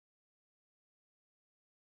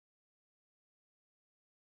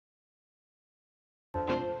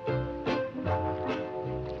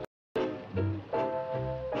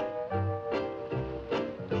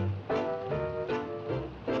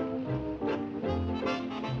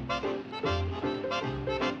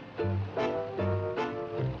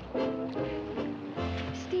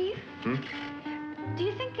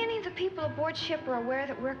aboard ship are aware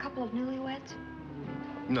that we're a couple of newlyweds?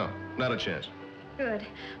 No, not a chance. Good.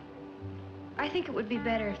 I think it would be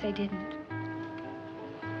better if they didn't.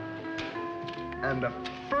 And to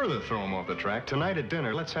further throw him off the track, tonight at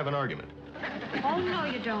dinner, let's have an argument. Oh, no,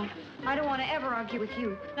 you don't. I don't want to ever argue with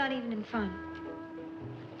you, not even in fun.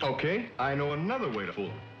 Okay, I know another way to fool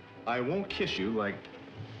him. I won't kiss you like...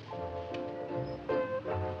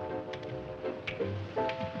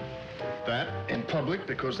 that in public,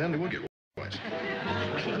 because then they will get wise.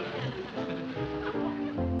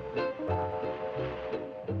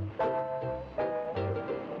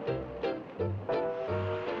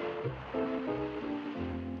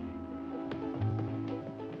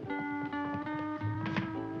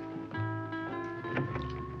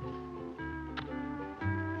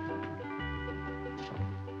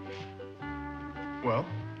 Well?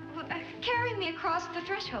 Carry me across the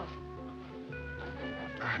threshold.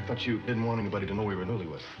 I thought you didn't want anybody to know we were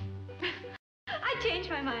newlyweds. I changed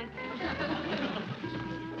my mind.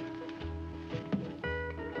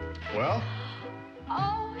 Well?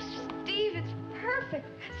 Oh, Steve, it's perfect.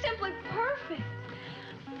 Simply perfect.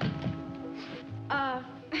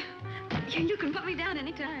 You can put me down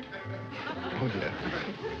anytime. Oh, yeah.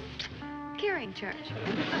 Carrying church.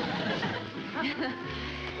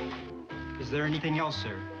 Is there anything else,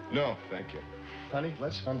 sir? No, thank you. Honey,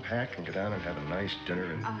 let's unpack and go down and have a nice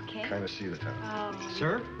dinner and Okay. kind of see the town. Oh.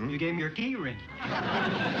 Sir, you gave me your key ring.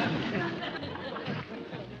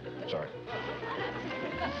 Sorry.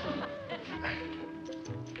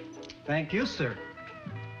 Thank you, sir.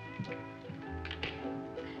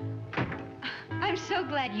 I'm so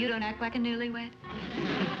glad you don't act like a newlywed.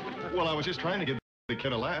 Well, I was just trying to give the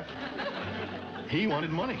kid a laugh. He wanted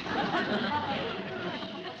money.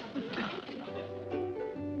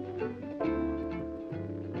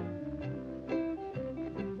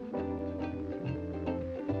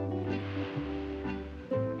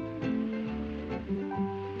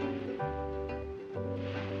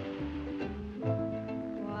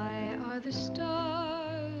 Why are the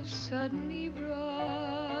stars suddenly bright?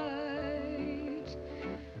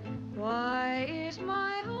 Why is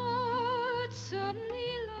my heart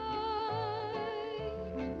suddenly light?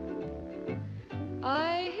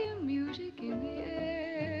 I hear music in the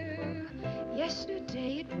air.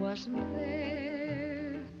 Yesterday it wasn't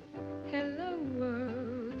there. Hello,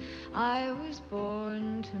 world, I was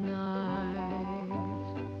born tonight.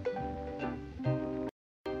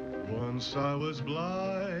 Once I was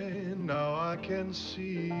blind, now I can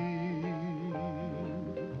see.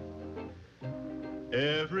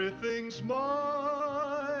 Everything's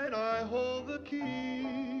mine, I hold the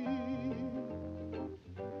key.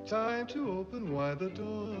 Time to open wide the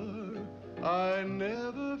door. I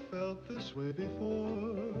never felt this way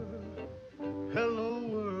before. Hello,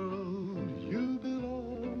 world, you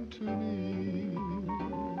belong to me.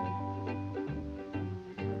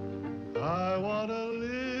 I want to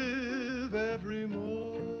live every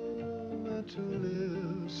moment to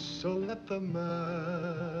live, so let the magic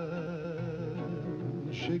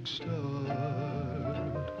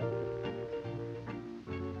start.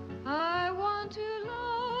 I want to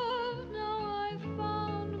love, now I've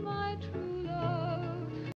found my true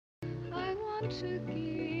love. I want to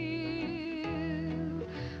give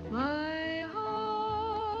my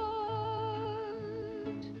heart.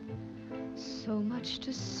 So much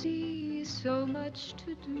to see, so much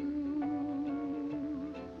to do.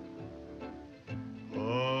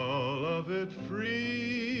 All of it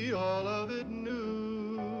free, all of it new.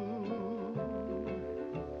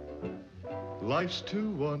 Life's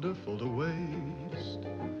too wonderful to waste.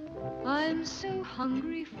 I'm so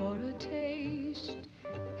hungry for a taste.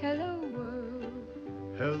 Hello, world.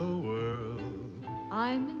 Hello, world.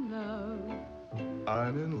 I'm in love.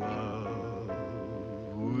 I'm in love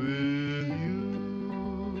with you.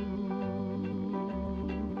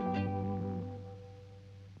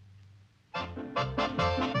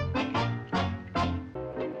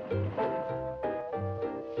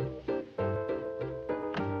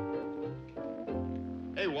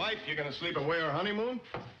 Hey, wife, you gonna sleep away our honeymoon?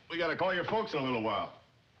 We gotta call your folks in a little while.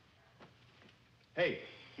 Hey,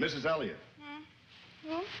 Mrs. Elliott.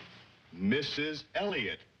 Hmm? Mrs.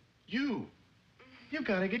 Elliott. You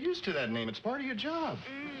gotta get used to that name. It's part of your job.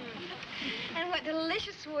 And what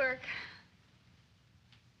delicious work.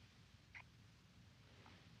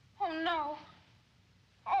 Oh, no.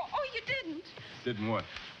 Oh, you didn't. Didn't what?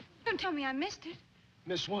 Don't tell me I missed it.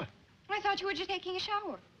 Miss what? I thought you were just taking a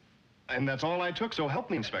shower. And that's all I took, so help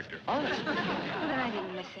me, Inspector. Honest. Well, then I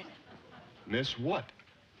didn't miss it. Miss what?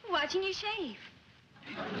 Watching you shave.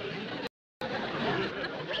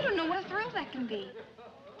 You don't know what a thrill that can be.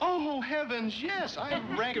 Oh, heavens, yes. I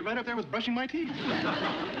rank it right up there with brushing my teeth.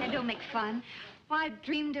 Now, don't make fun. Well, I've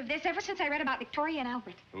dreamed of this ever since I read about Victoria and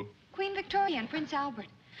Albert. Who? Queen Victoria and Prince Albert.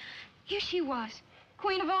 Here she was,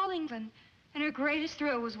 Queen of all England, and her greatest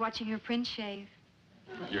thrill was watching her prince shave.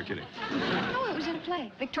 You're kidding. No, it was in a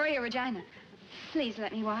play, Victoria Regina. Please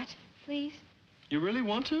let me watch, please. You really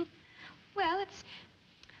want to? Well, it's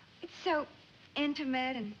so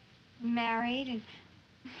intimate and married and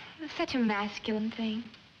such a masculine thing.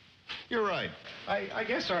 You're right. I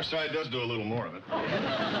guess our side does do a little more of it.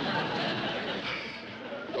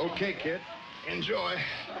 Okay, kid. Enjoy.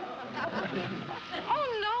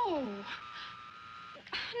 Oh, no.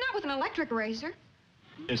 Not with an electric razor.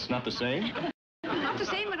 It's not the same? Not the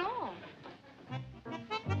same at all.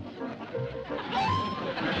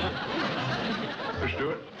 Let's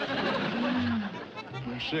do it.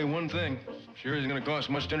 I'll say one thing. Sure isn't going to cost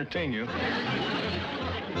much to entertain you.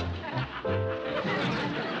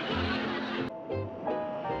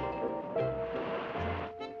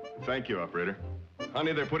 Thank you, operator.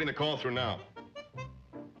 Honey, they're putting the call through now.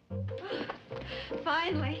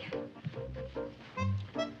 Finally.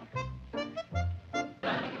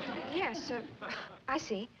 Yes, I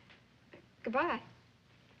see. Goodbye.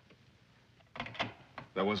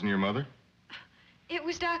 That wasn't your mother? It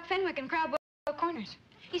was Doc Fenwick in Crowdwell Corners.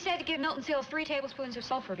 He said to give Milton Sills 3 tablespoons of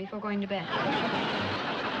sulfur before going to bed.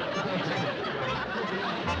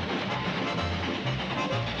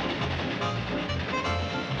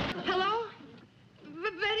 Hello?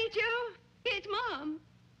 Betty Jo? It's Mom.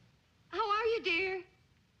 How are you, dear?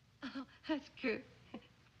 Oh, that's good.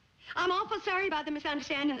 I'm awful sorry about the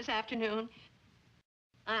misunderstanding this afternoon.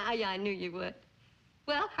 I knew you would.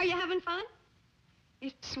 Well, are you having fun?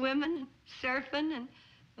 You swimming and surfing and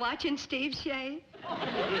watching Steve shave?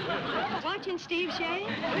 Watching Steve shave?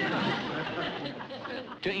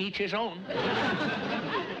 To each his own.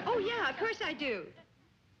 Oh, yeah, of course I do.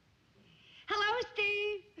 Hello,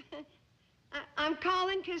 Steve. I'm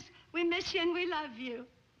calling because we miss you and we love you.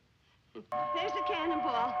 There's the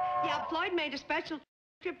cannonball. Yeah, Floyd made a special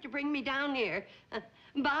trip to bring me down here.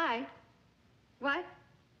 Bye. What?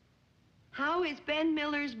 How is Ben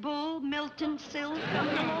Miller's bull, Milton Sills,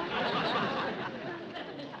 coming along?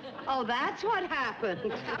 Oh, that's what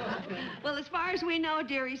happened. Well, as far as we know,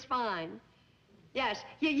 dear, he's fine. Yes,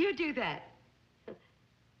 you do that.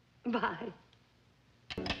 Bye.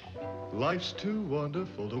 Life's too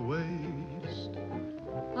wonderful to waste.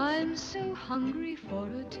 I'm so hungry for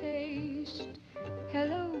a taste.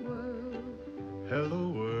 Hello, world. Hello,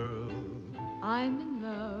 world. I'm in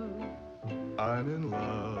love. I'm in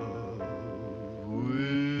love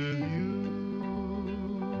with